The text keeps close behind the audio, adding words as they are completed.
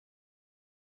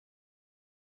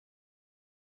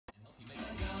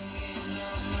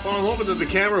Well, I'm hoping that the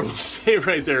camera will stay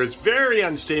right there. It's very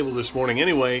unstable this morning.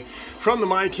 Anyway, from the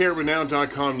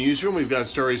MyCareButNow.com newsroom, we've got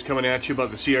stories coming at you about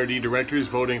the CRD directors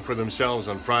voting for themselves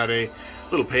on Friday.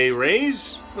 Little pay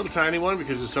raise, little tiny one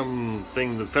because of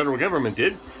something the federal government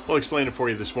did. We'll explain it for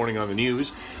you this morning on the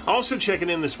news. Also checking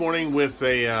in this morning with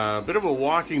a bit of a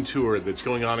walking tour that's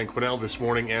going on in Quesnel this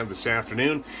morning and this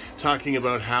afternoon, talking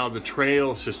about how the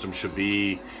trail system should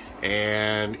be,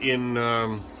 and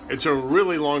it's a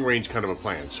really long-range kind of a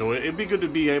plan, so it'd be good to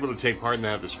be able to take part in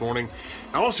that this morning.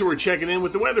 Also, we're checking in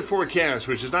with the weather forecast,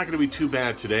 which is not going to be too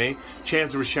bad today.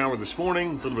 Chance of a shower this morning,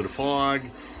 a little bit of fog,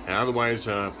 and otherwise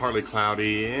partly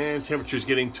cloudy, and temperatures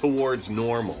getting towards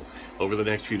normal over the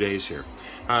next few days here.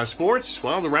 Sports,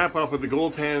 well, the wrap-up of the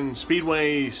Goldpan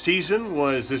Speedway season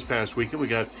was this past weekend. We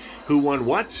got Who Won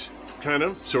What, kind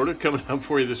of, sort of, coming up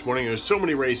for you this morning. There's so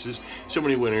many races, so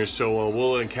many winners, so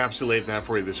we'll encapsulate that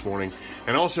for you this morning.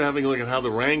 And also having a look at how the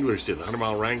Wranglers did. The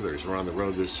 100-mile Wranglers were on the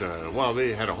road this, well,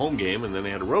 they had a home game and then they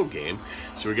had a road game.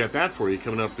 So we got that for you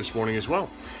coming up this morning as well.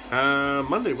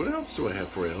 Monday, what else do I have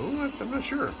for you? Oh, I'm not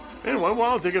sure. Anyway, well,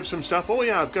 I'll dig up some stuff. Oh,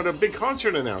 yeah, I've got a big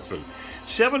concert announcement.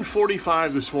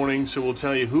 7:45 this morning, so we'll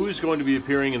tell you who's going to be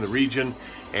appearing in the region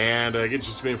and get you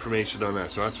some information on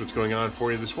that. So that's what's going on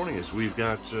for you this morning, is we've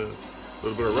got a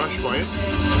little bit of Rush for you.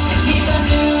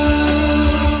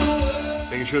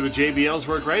 Making sure the JBLs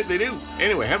work right? They do.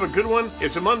 Anyway, have a good one.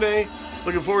 It's a Monday.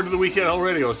 Looking forward to the weekend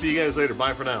already. I'll see you guys later.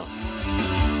 Bye for now.